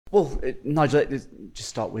Well, Nigel, let's just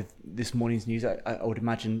start with this morning's news. I would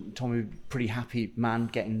imagine Tom would be a pretty happy man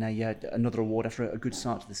getting another award after a good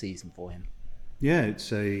start to the season for him. Yeah,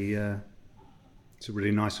 it's a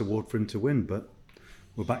really nice award for him to win, but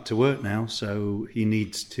we're back to work now, so he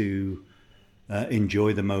needs to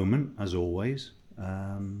enjoy the moment, as always,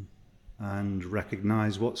 and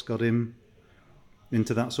recognise what's got him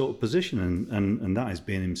into that sort of position, and that is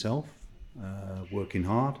being himself, working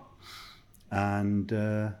hard,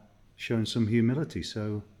 and showing some humility.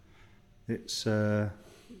 So it's a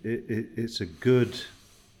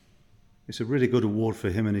really good award for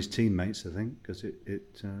him and his teammates, I think, because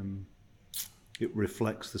it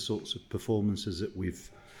reflects the sorts of performances that we've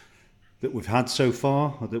had so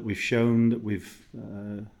far, or that we've shown that we've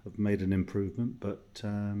have made an improvement. But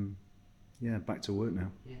back to work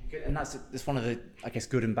now. Yeah, good. And that's one of the, I guess,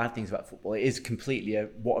 good and bad things about football. It is completely a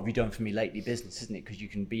 "what have you done for me lately" business, isn't it? Because you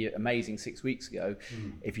can be amazing 6 weeks ago,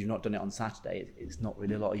 if you've not done it on Saturday, it's not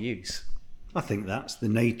really a lot of use. I think that's the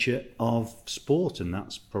nature of sport, and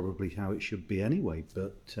that's probably how it should be anyway.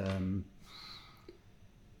 But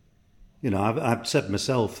I've said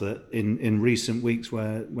myself that in recent weeks,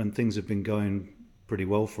 when things have been going pretty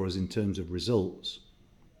well for us in terms of results,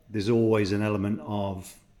 there's always an element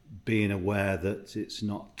of being aware that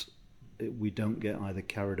we don't get either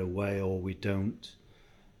carried away, or we don't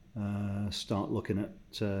start looking at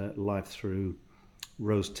life through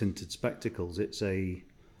rose-tinted spectacles. It's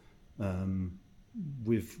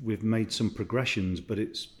we've made some progressions, but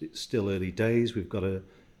it's still early days. We've got a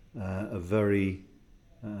very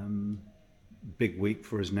big week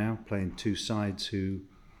for us now, playing two sides who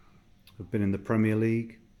have been in the Premier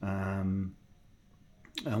League, and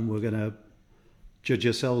we're going to judge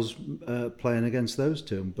ourselves playing against those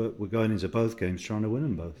two, but we're going into both games trying to win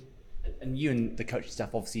them both. And you and the coaching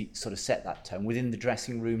staff obviously sort of set that tone. Within the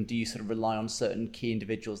dressing room, do you sort of rely on certain key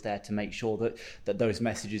individuals there to make sure that those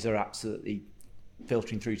messages are absolutely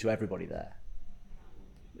filtering through to everybody there?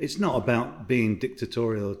 It's not about being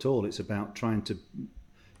dictatorial at all. It's about trying to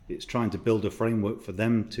build a framework for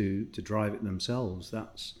them to drive it themselves.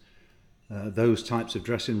 That's those types of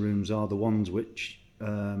dressing rooms are the ones which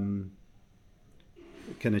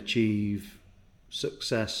can achieve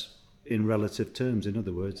success in relative terms. In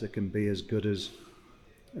other words, they can be as good as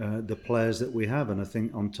the players that we have. And I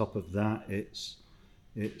think on top of that, it's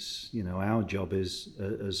our job is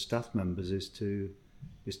as staff members is to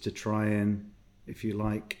try and, if you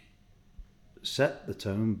like, set the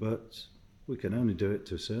tone, but we can only do it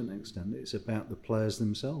to a certain extent. It's about the players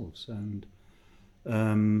themselves, and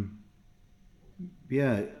I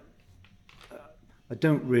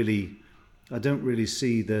don't really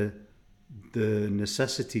see the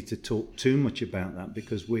necessity to talk too much about that,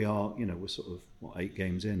 because we're sort of 8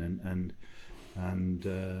 games in, and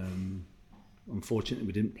unfortunately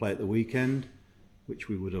we didn't play at the weekend, which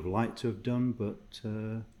we would have liked to have done, but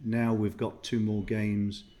now we've got 2 more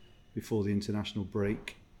games before the international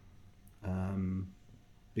break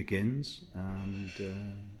begins,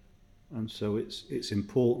 and so it's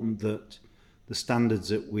important that the standards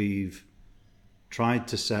that we've tried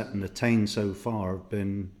to set and attain so far have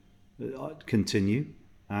been continue,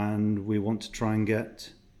 and we want to try and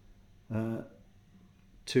get 2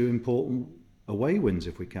 important away wins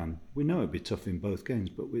if we can. We know it'd be tough in both games,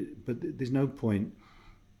 but there's no point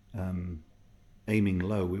aiming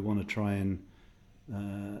low. We want to try and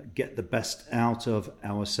get the best out of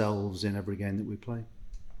ourselves in every game that we play.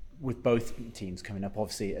 With both teams coming up,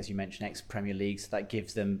 obviously, as you mentioned, ex-Premier Leagues, that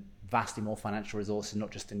gives them vastly more financial resources,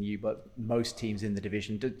 not just than you, but most teams in the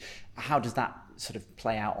division. How does that sort of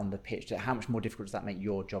play out on the pitch? How much more difficult does that make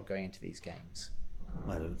your job going into these games?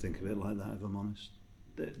 I don't think of it like that, if I'm honest.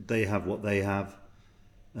 They have what they have,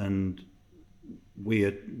 and we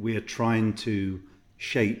are trying to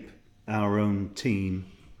shape our own team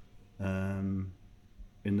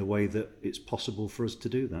in the way that it's possible for us to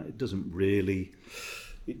do that. It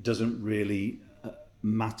doesn't really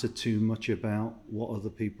matter too much about what other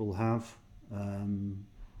people have.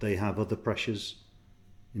 They have other pressures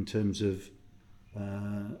in terms of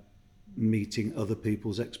meeting other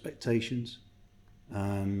people's expectations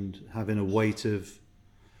and having a weight of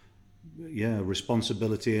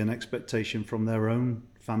responsibility and expectation from their own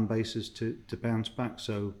fan bases to bounce back.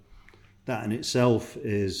 So that in itself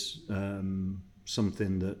is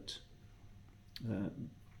something that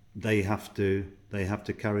they have to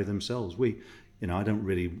carry themselves. I don't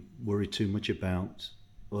really worry too much about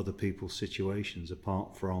other people's situations,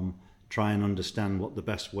 apart from try and understand what the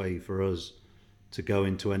best way for us to go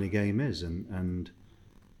into any game is, and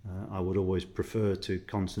I would always prefer to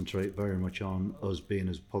concentrate very much on us being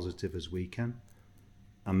as positive as we can,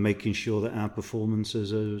 and making sure that our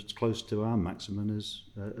performances are as close to our maximum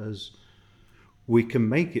as we can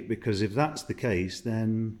make it. Because if that's the case,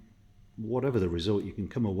 then whatever the result, you can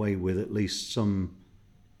come away with at least some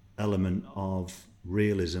element of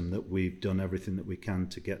realism that we've done everything that we can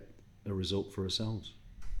to get a result for ourselves.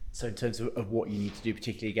 So in terms of what you need to do,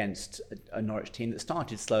 particularly against a Norwich team that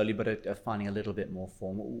started slowly but are finding a little bit more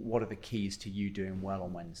form, what are the keys to you doing well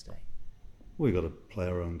on Wednesday? We've got to play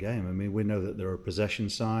our own game. I mean, we know that they're a possession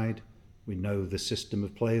side. We know the system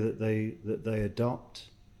of play that they adopt.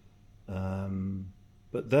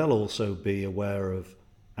 But they'll also be aware of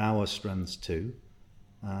our strengths too.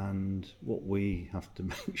 And what we have to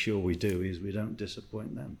make sure we do is we don't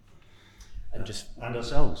disappoint them. And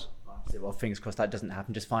ourselves. Well, fingers crossed that doesn't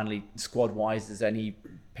happen. Just finally, squad-wise, is any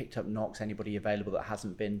picked up knocks? Anybody available that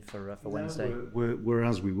hasn't been for Wednesday? We're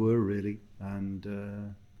as we were really,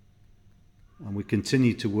 and we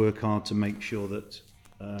continue to work hard to make sure that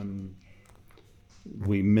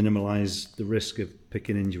we minimise the risk of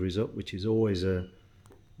picking injuries up, which is always it's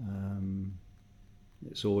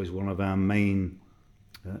always one of our main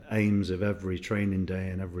aims of every training day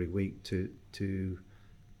and every week to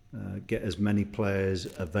get as many players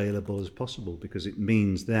available as possible, because it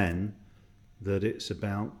means then that it's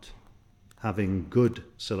about having good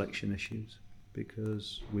selection issues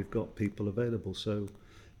because we've got people available. So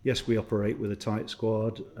yes, we operate with a tight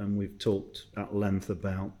squad, and we've talked at length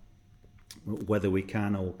about whether we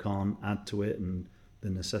can or can't add to it and the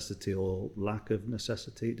necessity or lack of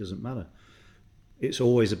necessity. It doesn't matter. It's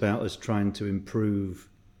always about us trying to improve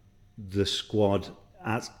the squad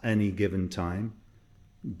at any given time.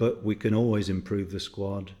 But we can always improve the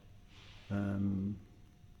squad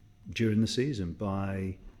during the season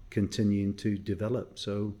by continuing to develop.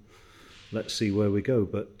 So let's see where we go.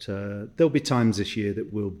 But there'll be times this year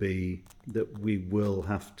that we will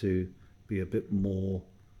have to be a bit more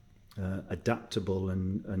adaptable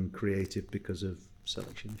and creative because of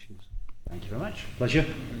selection issues. Thank you very much. Pleasure.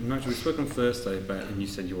 Nigel, we spoke on Thursday about, and you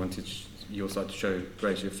said you wanted your side to show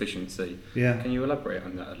greater efficiency. Yeah. Can you elaborate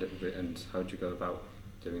on that a little bit, and how do you go about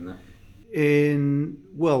doing that?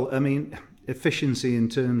 Efficiency in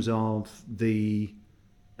terms of the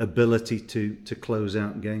ability to close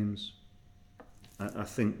out games. I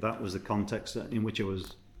think that was the context in which I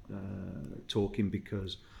was talking,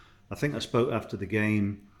 because I think I spoke after the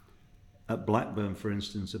game at Blackburn, for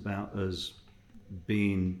instance, about us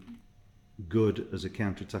being good as a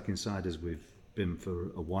counter-attacking side, as we've been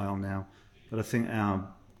for a while now. But I think our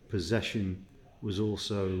possession was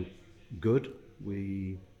also good.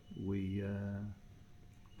 We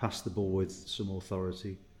passed the ball with some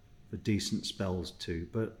authority for decent spells too.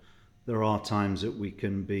 But there are times that we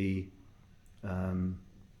can be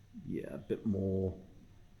a bit more,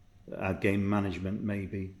 our game management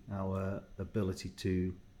maybe, our ability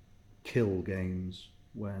to kill games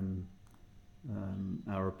when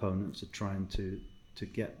our opponents are trying to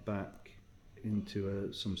get back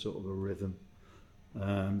into some sort of a rhythm.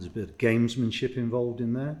 There's a bit of gamesmanship involved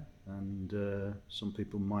in there, and some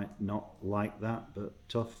people might not like that, but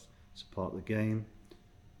tough, it's a part of the game.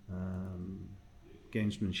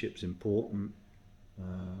 Gamesmanship's important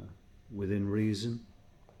within reason,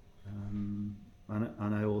 and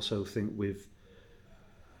I also think we're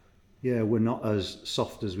not as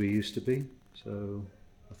soft as we used to be. So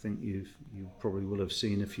I think you probably will have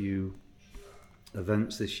seen a few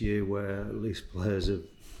events this year where at least players have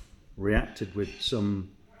reacted with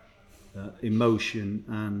some emotion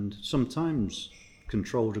and sometimes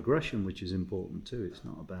controlled aggression, which is important too. It's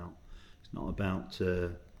not about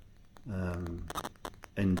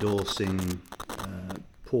endorsing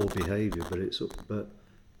poor behaviour, but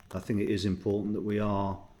I think it is important that we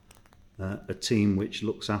are a team which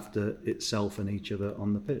looks after itself and each other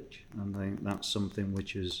on the pitch, and I think that's something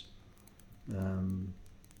which is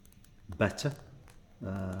better,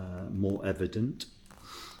 more evident.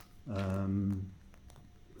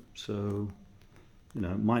 So,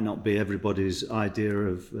 it might not be everybody's idea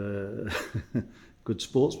of good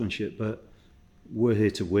sportsmanship, but we're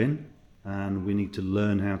here to win, and we need to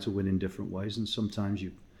learn how to win in different ways. And sometimes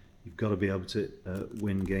you've got to be able to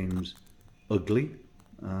win games ugly,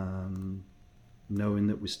 knowing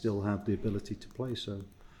that we still have the ability to play. So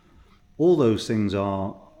all those things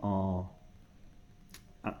are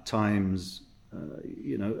at times,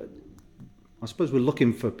 I suppose we're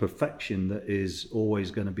looking for perfection that is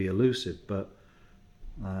always going to be elusive, but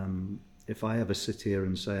if I ever sit here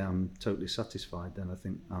and say I'm totally satisfied, then I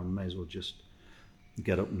think I may as well just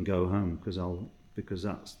get up and go home, because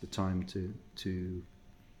that's the time to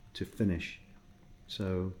finish.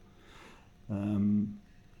 So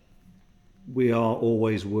we are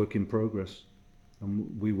always work in progress,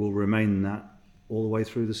 and we will remain that all the way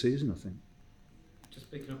through the season, I think.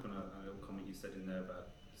 Just picking up on a little comment you said in there about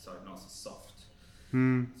deciding not so soft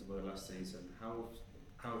as it were last season. How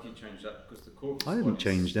have you changed that? Because the core. I haven't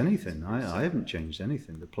changed anything. I haven't changed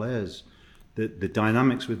anything. The players, the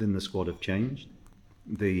dynamics within the squad have changed.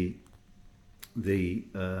 The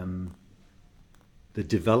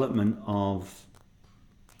development of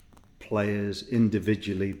players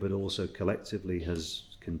individually but also collectively has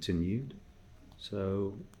continued.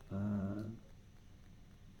 So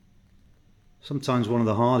sometimes one of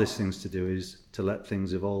the hardest things to do is to let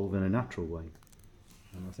things evolve in a natural way.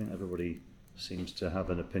 And I think everybody seems to have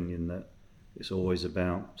an opinion that it's always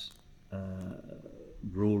about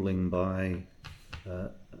ruling by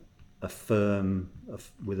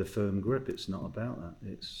with a firm grip. It's not about that.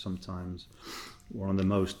 It's sometimes one of the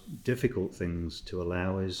most difficult things to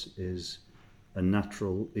allow is a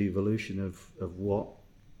natural evolution of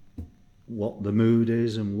what the mood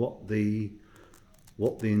is and what the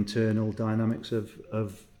internal dynamics of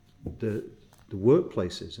the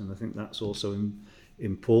workplace is. And I think that's also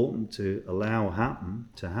important to allow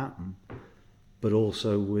to happen, but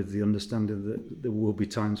also with the understanding that there will be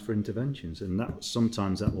times for interventions, and that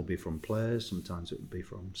sometimes that will be from players, sometimes it will be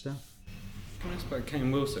from staff. Can I ask about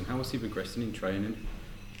Kane Wilson? How is he progressing in training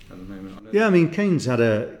at the moment? Yeah, I mean, Kane's had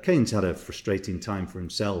a frustrating time for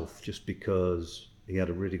himself, just because he had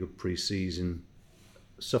a really good pre-season,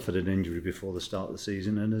 suffered an injury before the start of the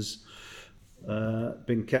season, and has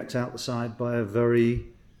been kept out the side by a very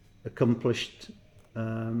accomplished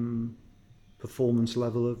performance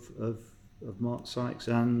level of Mark Sykes,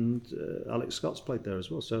 and Alex Scott's played there as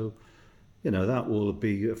well. So, that will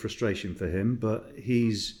be a frustration for him.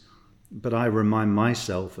 But I remind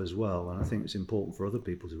myself as well, and I think it's important for other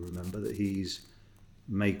people to remember, that he's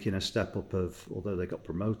making a step up although they got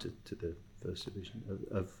promoted to the first division,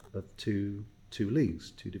 of two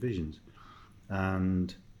leagues, two divisions.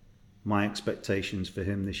 And my expectations for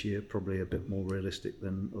him this year probably a bit more realistic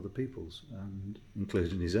than other people's, and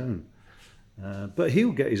including his own. But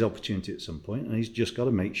he'll get his opportunity at some point, and he's just got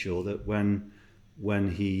to make sure that when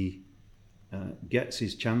he gets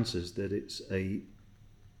his chances, that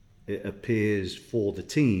it appears for the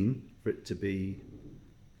team for it to be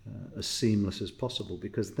as seamless as possible,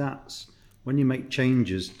 because that's when you make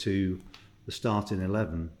changes to the starting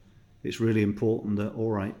 11. It's really important that, all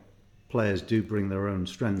right, players do bring their own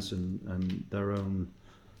strengths and their own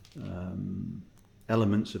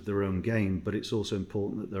elements of their own game, but it's also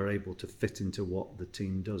important that they're able to fit into what the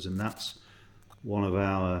team does. And that's one of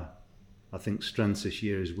our, I think, strengths this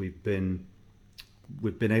year, is we've been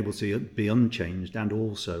able to be unchanged, and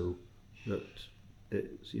also that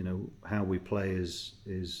it's, how we play is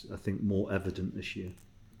I think more evident this year.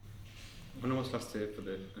 When I was last here for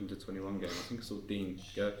the under-21 game, I think I saw Dean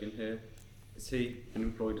Gherkin here. Is he been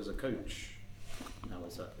employed as a coach? No,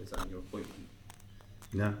 is that your appointment?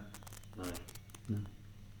 No. No.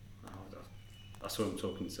 I saw him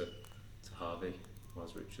talking to Harvey,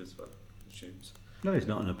 Waz Richards, but I assumed. No, he's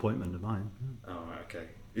not an appointment of mine. Oh, right, okay.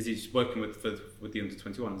 Is he working with the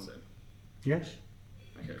under-21s then? Yes.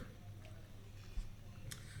 Okay.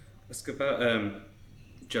 Let's go about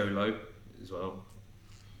Joe Lowe as well.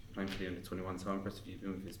 Playing for the under-21s. How impressed have you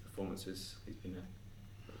been with his performances? He's been a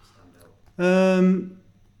standout.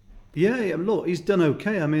 Yeah, look, he's done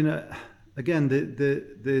okay. I mean, again,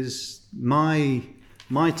 there's my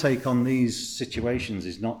take on these situations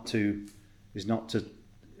is not to,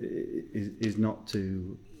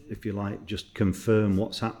 if you like, just confirm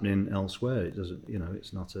what's happening elsewhere. It doesn't,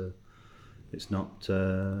 it's not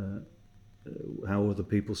how other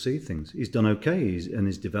people see things. He's done okay, and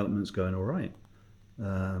his development's going all right.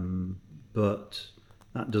 But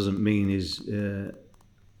that doesn't mean he's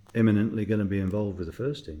imminently going to be involved with the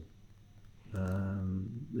first team.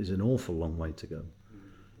 There's an awful long way to go,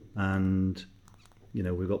 and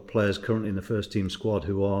we've got players currently in the first team squad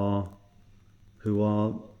who are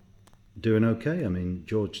doing okay. I mean,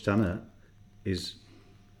 George Tanner is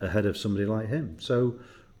ahead of somebody like him. So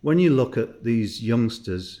when you look at these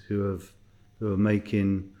youngsters who are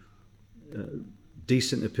making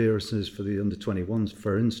decent appearances for the under-21s,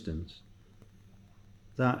 for instance,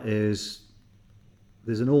 there's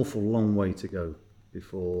an awful long way to go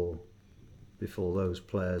before those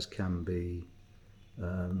players can be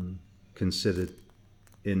considered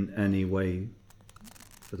in any way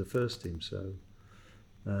for the first team. So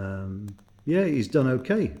yeah, he's done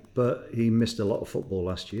okay, but he missed a lot of football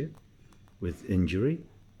last year with injury,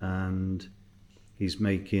 and he's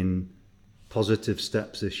making positive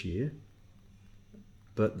steps this year.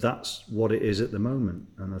 But that's what it is at the moment,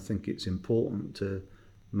 and I think it's important to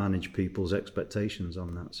manage people's expectations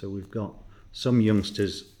on that. So we've got some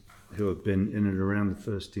youngsters who have been in and around the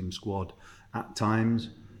first team squad at times.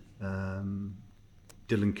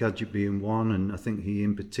 Dylan Kadji being one, and I think he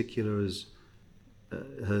in particular has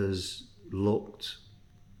looked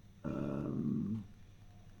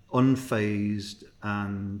unfazed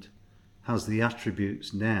and has the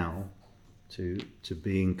attributes now to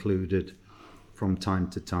be included from time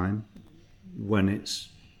to time when it's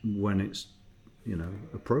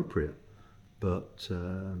appropriate. But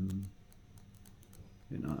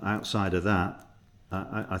outside of that,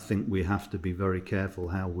 I think we have to be very careful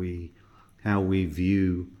how we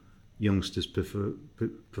view youngsters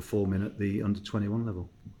performing at the under 21 level.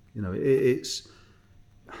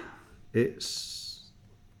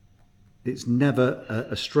 It's never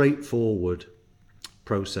a straightforward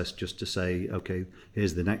process just to say, okay,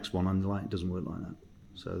 here's the next one, and it doesn't work like that.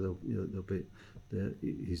 So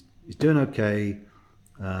he's doing okay,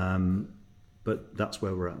 but that's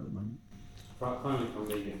where we're at the moment. Finally, from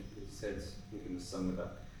me, you said in the summer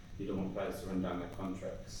that you don't want players to run down their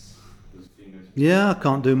contracts. Yeah, I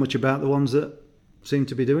can't do much about the ones that seem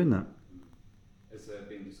to be doing that. Has there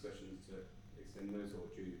been discussions to extend those, or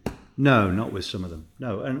do you? No, not with some of them.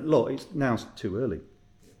 No, and look, now's too early.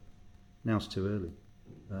 Now's too early.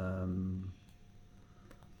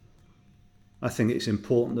 I think it's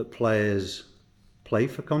important that players play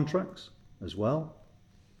for contracts as well.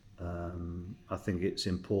 I think it's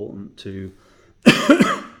important to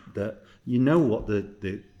that what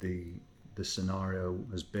the scenario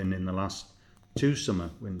has been in the last 2 summer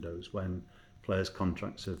windows when players'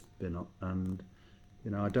 contracts have been up, and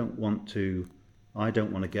I don't want to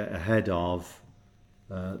get ahead of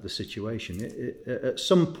the situation. At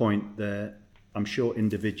some point, I'm sure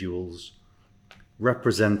individuals,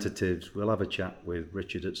 representatives, we'll have a chat with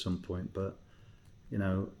Richard at some point, but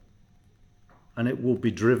and it will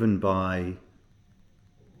be driven by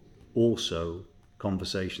also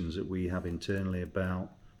conversations that we have internally about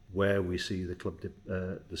where we see the club,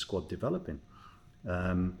 the squad developing.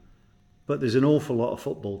 But there's an awful lot of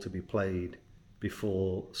football to be played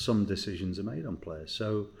before some decisions are made on players.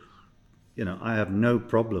 So, I have no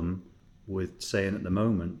problem with saying at the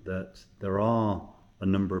moment that there are a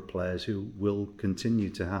number of players who will continue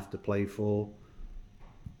to have to play for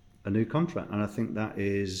a new contract. And I think that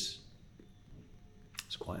it's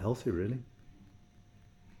quite healthy, really.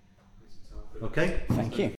 Okay.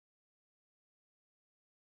 Thank you.